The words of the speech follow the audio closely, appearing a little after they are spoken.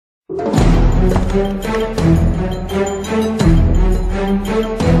Hey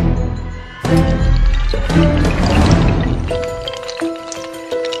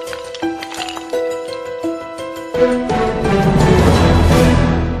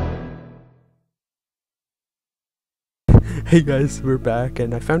guys, we're back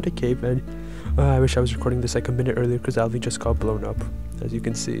and I found a cave and I wish I was recording this like a minute earlier because Alvy just got blown up. As you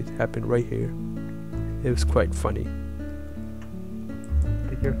can see, it happened right here. It was quite funny.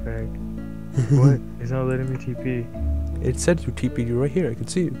 Take your fag. What? It's not letting me TP. It said you TP'd you right here, I can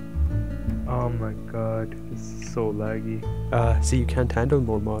see you. Oh my god, this is so laggy. See, you can't handle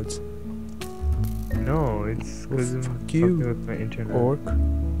more mods. No, it's because of fuck you, something with my internet. Orc.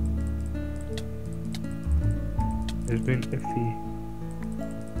 It's been iffy.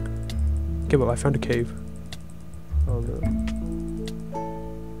 Okay, well, I found a cave. Hold up.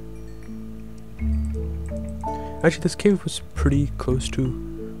 Actually, this cave was pretty close to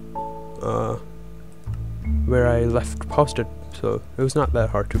where I paused it, so it was not that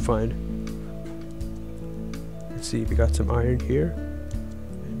hard to find. Let's see, we got some iron here.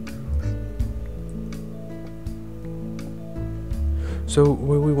 So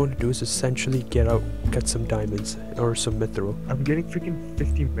what we want to do is essentially get some diamonds or some mithril. I'm getting freaking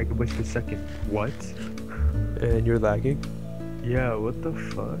 50 megabytes per second. What? And you're lagging? Yeah, what the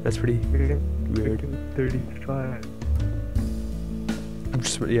fuck? That's pretty weird. 35. I'm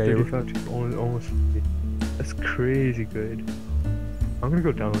just, yeah, 35 to almost 50. That's crazy good. I'm gonna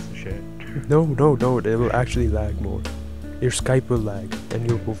go download some shit. No, it will actually lag more. Your Skype will lag and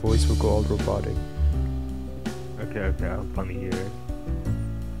your voice will go all robotic. Okay, I'll finally hear it.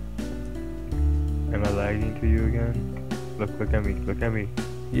 Am I lagging to you again? Look at me.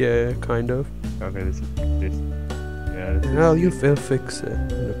 Yeah, kind of. Okay, this. Yeah, this Well, you'll fix it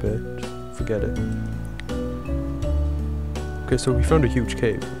in a bit. Just forget it. Okay, so we found a huge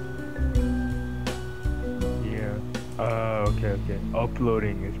cave. Yeah. Okay.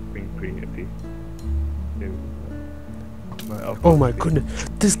 Uploading is being pretty iffy. Oh my goodness.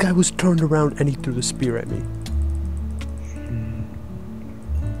 This guy was turned around and he threw the spear at me.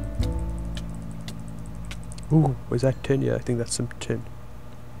 Ooh, was that tin? Yeah, I think that's some tin.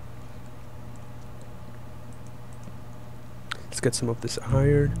 Let's get some of this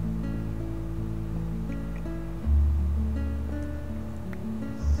iron.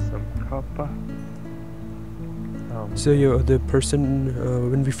 Some copper. So the person,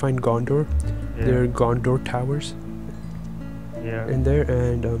 when we find Gondor, yeah. there are Gondor towers. Yeah. In there,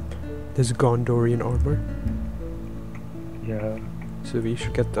 and there's Gondorian armor. Yeah. So we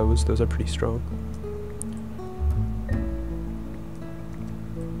should get those. Those are pretty strong.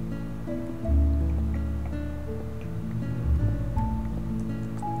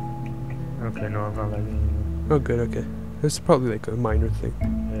 Okay, no, I'm not lagging anymore. Oh, good. Okay, this is probably like a minor thing.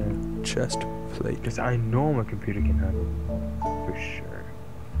 Yeah. Chest plate. Because I know my computer can handle it. For sure.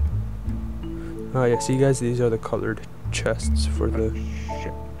 Oh yeah, see guys, these are the colored chests for the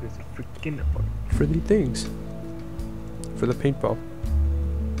shit, there's a freaking for the things. For the paintball.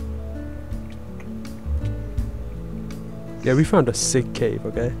 Yeah, we found a sick cave,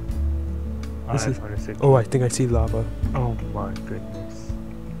 okay? This is, found a sick oh, I think I see lava. Oh my goodness.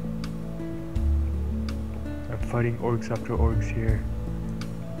 I'm fighting orcs after orcs here.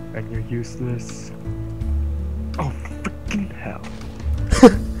 And you're useless. Oh freaking hell.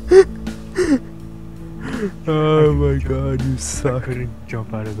 Oh my god, you I suck. couldn't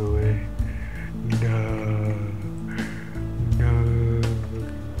jump out of the way. No.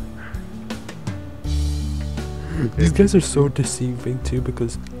 These guys are so deceiving too,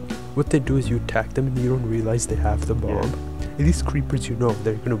 because what they do is you attack them and you don't realize they have the bomb. Yeah. And these creepers, you know,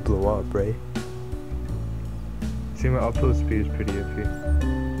 they're gonna blow up, right? See, my upload speed is pretty iffy.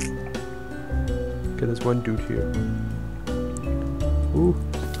 Okay, there's one dude here. Ooh.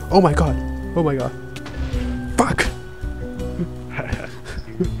 Oh my god. Oh my god. Fuck!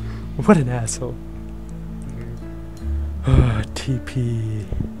 What an asshole. TP.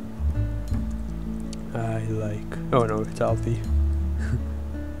 I like. Oh no, it's Alfie.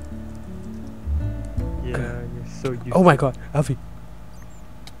 Yeah, you're so used. Oh my god, Alfie.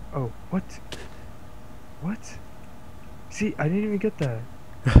 Oh, what? What? See, I didn't even get that.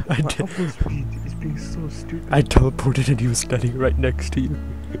 I My did. upload speed is being so stupid. I teleported and he was standing right next to you.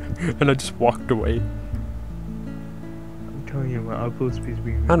 And I just walked away. I'm telling you, my upload speed is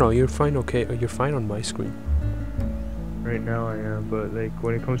being. I know, you're fine, okay. You're fine on my screen. Right now I am, but like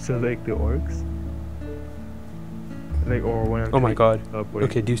when it comes to like the orcs, like or when I'm. Oh my god. Uploading,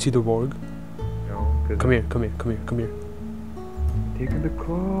 Okay, do you see the warg? No. Come here, come here, come here, come here. Taking the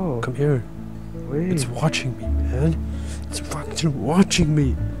call. Come here. Wait. It's watching me, man. It's fucking watching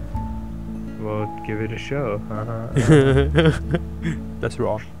me. Well, Give it a show. That's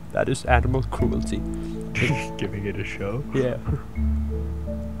wrong. That is animal cruelty. Giving it a show. Yeah.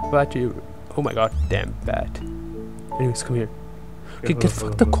 But you. Oh my god, damn bat. Anyways, come here. Okay, get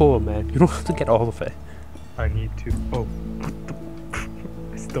fuck the coal, man. You don't have to get all of it. I need to. Oh, what the?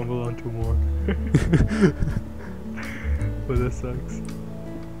 I stumbled onto more. But that sucks.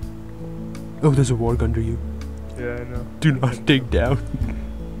 Oh, there's a warg under you. Yeah, I know. Do not dig down.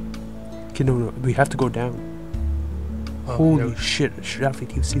 Okay, no, we have to go down. Oh, Holy no. shit, Shafi,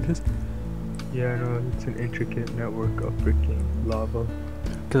 do you see this? Yeah, I know. It's an intricate network of freaking lava.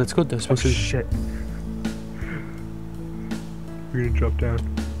 Okay, let's go this way. Oh shit. We're gonna drop down.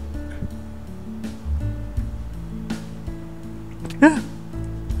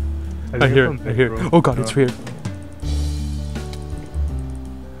 I hear it, I hear it. Oh god, it's here.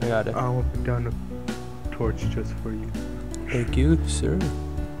 I got it. I will put down a torch just for you. Thank you, sir.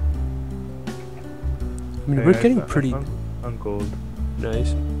 I mean, Hey, we're I getting found- pretty I found gold,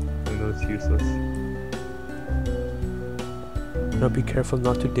 nice. even though it's useless. Now be careful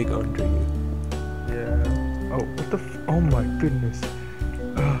not to dig under you. Yeah. Oh, what the oh my goodness.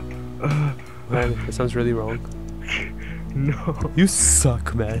 Man, that sounds really wrong. No. You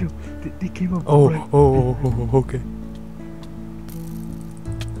suck, man. They came up Oh, right. okay.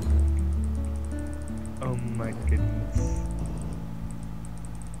 Oh my goodness.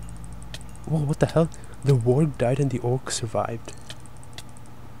 Whoa, what the hell? The warg died and the orc survived.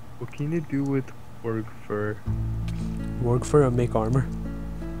 What can you do with org fur? Warg fur and make armor.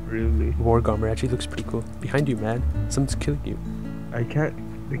 Really? Warg armor actually looks pretty cool. Behind you, man. Someone's killing you. I can't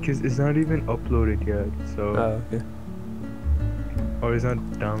because it's not even uploaded yet. So Oh, okay. or it's not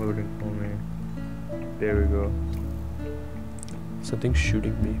downloading for me. There we go. Something's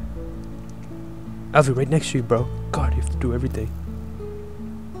shooting me. Alfie, right next to you, bro. God, you have to do everything.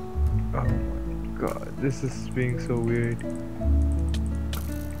 Oh my god, this is being so weird.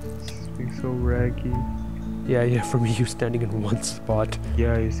 This is being so raggy. Yeah, for me, you standing in one spot.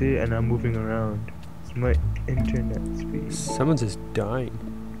 Yeah, you see, and I'm moving around. It's my internet speed. Someone's just dying.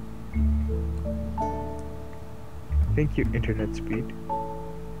 Thank you, internet speed.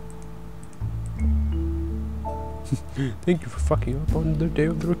 Thank you for fucking up on the day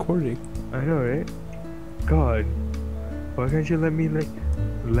of the recording. I know, right? God, why can't you let me like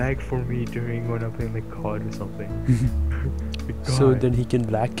lag for me during when I'm playing like COD or something? Like, So God, then he can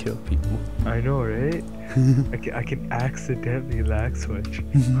lag kill people. I know, right? I can accidentally lag switch.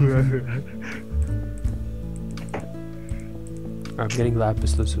 I'm getting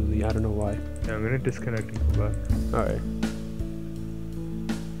lapis lazuli. I don't know why. Yeah, I'm gonna disconnect and come back. Alright.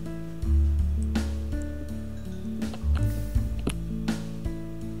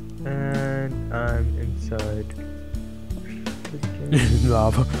 And I'm inside.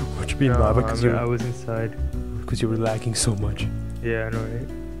 Lava. What you mean No, lava? I was inside. Because you were lagging so much. Yeah, I know, right?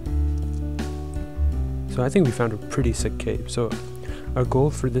 So I think we found a pretty sick cave. So our goal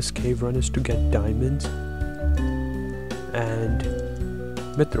for this cave run is to get diamonds and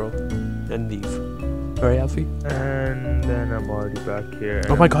mithril and leave. Alright, Alfie? And then I'm already back here.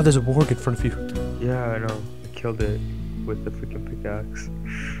 Oh my god, there's a warg in front of you. Yeah, I know. I killed it with the freaking pickaxe.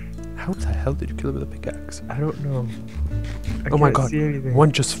 How the hell did you kill it with a pickaxe? I don't know. I Oh my can't god, see anything.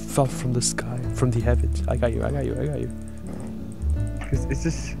 one just fell from the sky, from the heavens. I got you. Cause it's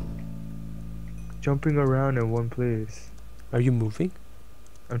just jumping around in one place. Are you moving?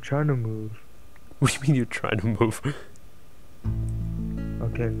 I'm trying to move. What do you mean you're trying to move?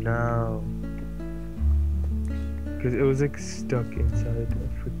 Okay, now. Cause it was like stuck inside a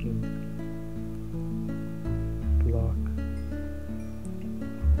freaking block.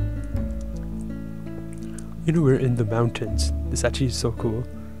 You know, we're in the mountains. This actually is so cool.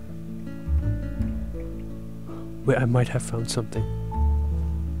 Wait, I might have found something.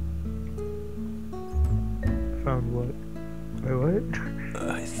 Found what? Wait, what?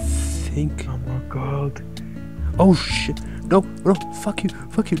 I think. Oh my god. Oh shit! No, fuck you,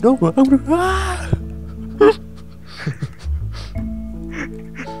 no! I'm gonna. Ah!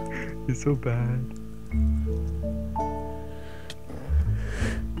 It's so bad.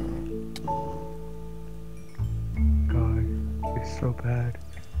 God, it's so bad.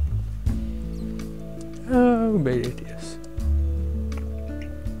 Oh, we made it, yes.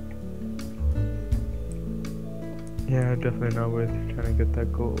 Yeah, definitely not worth trying to get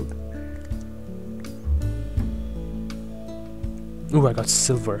that gold. Ooh, I got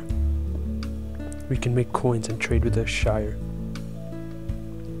silver. We can make coins and trade with the Shire.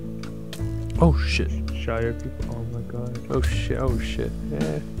 Oh shit. Shire people, oh my god. Oh shit.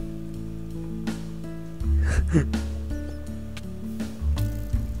 Yeah.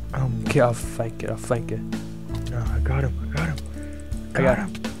 Okay, I'll flank it. I'll flank it. No, I got him. I got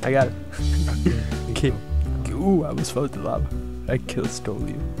him. I got it. Okay. Okay. Ooh, I almost fell into lava. I stole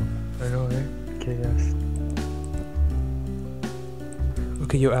you. I know, right? KS.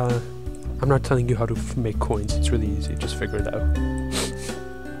 Okay, I'm not telling you how to make coins. It's really easy. Just figure it out.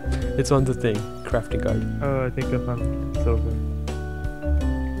 It's on the thing, crafting guide. Oh, I think I found silver.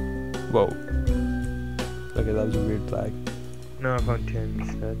 Whoa. Okay, that was a weird flag. No, I found tin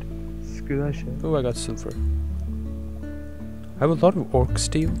instead. Screw that shit. Oh, I got silver. I have a lot of orc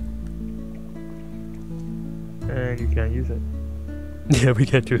steel. And you can't use it. Yeah, we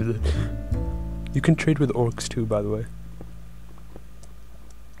can't do it. You can trade with orcs too, by the way.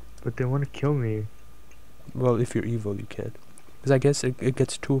 But they want to kill me. Well, if you're evil, you can. Because I guess it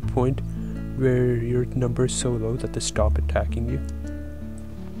gets to a point where your number is so low that they stop attacking you.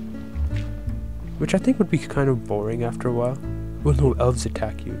 Which I think would be kind of boring after a while. Well, no, elves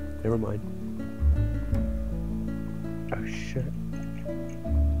attack you. Never mind. Oh shit.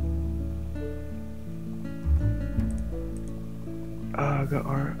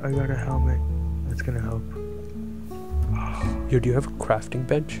 I got a helmet. That's gonna help. Yo, do you have a crafting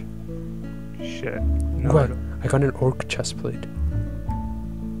bench? Shit. No, What? I got an orc chest plate.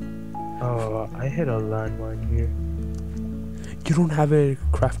 Oh, I hit a landmine here. You don't have a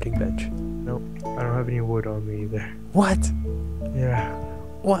crafting bench. Nope. I don't have any wood on me either. What? Yeah.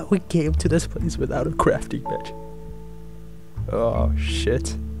 What? We came to this place without a crafting bench. Oh,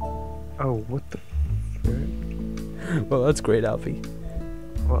 shit. Oh, what the frick? Well, that's great, Alfie.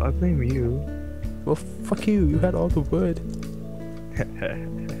 Well, I blame you. Well, fuck you. You had all the wood.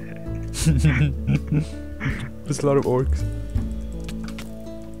 There's a lot of orcs.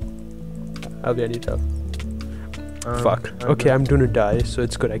 Alfie, I need help. Fuck. Okay, I'm gonna die, so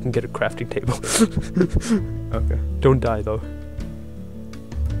it's good. I can get a crafting table. Okay. Don't die, though.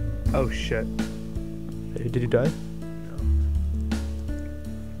 Oh, shit. Hey, did you die?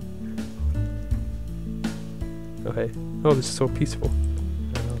 Okay. Oh, this is so peaceful.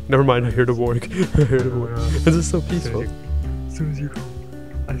 Never mind, I heard a warg. I heard a warg. This is so peaceful. As soon as you come,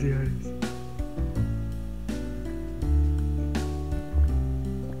 I see how it is.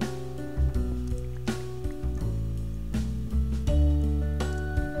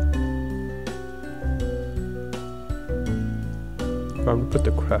 I'm gonna put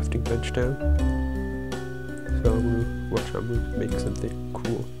the crafting bench down. So I'm gonna make something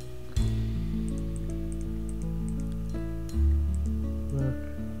cool. Look.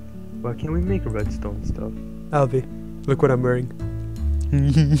 Why can't we make redstone stuff? Alfie, look what I'm wearing. I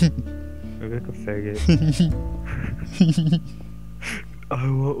look like a faggot. I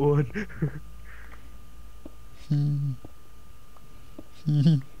want one.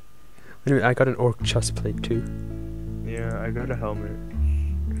 Anyway, I got an orc chest plate too. Yeah, I got a helmet.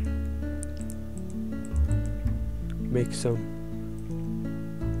 Make some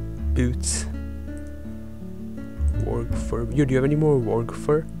boots. Warg fur. Yo, do you have any more warg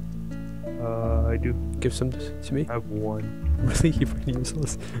fur? I do. Give some to me. I have one. Really? You're pretty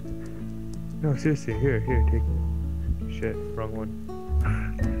useless. No, seriously, here, take it. Shit, wrong one.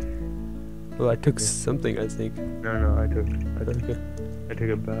 Well, I took something, I think. No, I took Okay. I take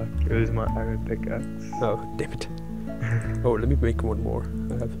it back. It was my iron pickaxe. Oh, damn it. Oh, let me make one more.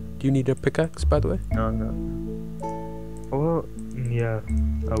 Do you need a pickaxe, by the way? No. Well, yeah,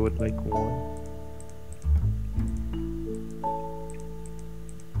 I would like one.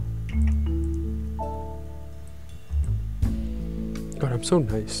 God, I'm so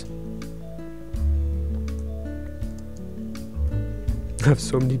nice. I have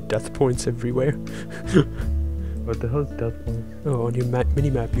so many death points everywhere. What the hell's death points? Oh, on your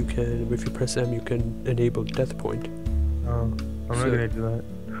mini-map you can, if you press M, you can enable death point. Oh, I'm not gonna do that.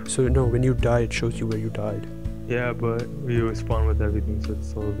 So no, when you die, it shows you where you died. Yeah, but we will spawn with everything, so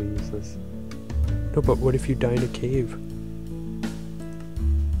it's totally useless. No, but what if you die in a cave?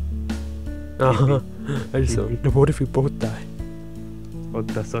 I just thought, no, but what if we both die? Well,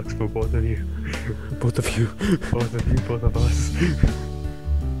 that sucks for both of you. Both of you. Both of you, both of us.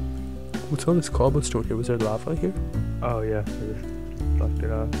 What's all this cobblestone here? Was there lava here? Oh yeah, I just blocked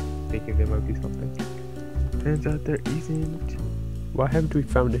it off, thinking there might be something. Turns out there isn't. Why haven't we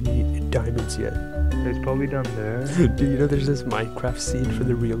found any diamonds yet? It's probably down there. Do you know there's this Minecraft seed for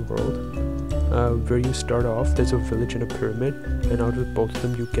the real world? Where you start off, there's a village and a pyramid, and out of both of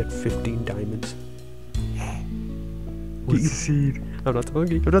them you get 15 diamonds. What's the seed? I'm not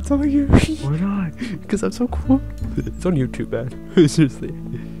telling you. I'm not telling you. Why not? Because I'm so cool. It's on YouTube, man. Seriously.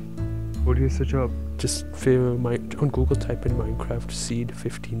 What do you search up? Just on Google type in Minecraft seed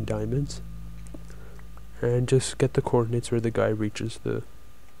 15 diamonds. And just get the coordinates where the guy reaches the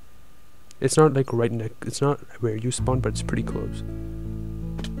It's not like right next. It's not where you spawn, but it's pretty close.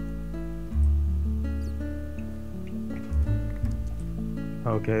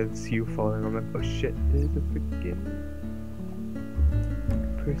 Okay, it's you falling. I'm like, oh shit, there's a freaking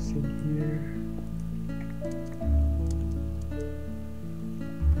person here.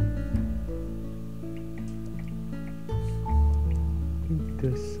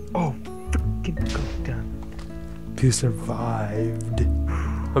 This. Oh, freaking goddamn. You survived.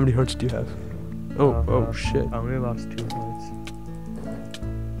 How many hearts do you have? Oh shit. I only lost 2 hearts.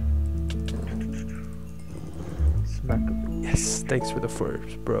 Smack him. Yes, thanks for the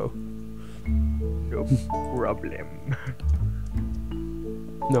first, bro. No problem.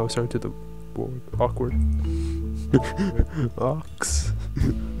 No, sorry to the board. Awkward. Ox.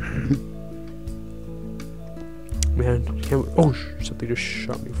 Man, can't. Oh, something just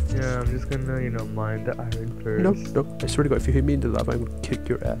shot me. Yeah, I'm just gonna, mine the iron first. No. I swear to God, if you hit me in the lava, I'm gonna kick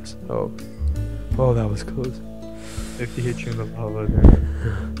your ass. Oh, that was close. If he hit you in the lava,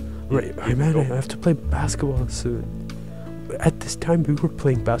 then. Right, man, I have to play basketball soon. At this time, we were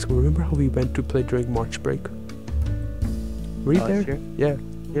playing basketball. Remember how we went to play during March break? Were you there? Year? Yeah.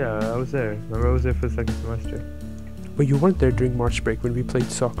 Yeah, I was there. Remember, I was there for the second semester. But you weren't there during March break when we played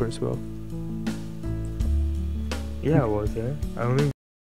soccer as well. Yeah, I was there. I only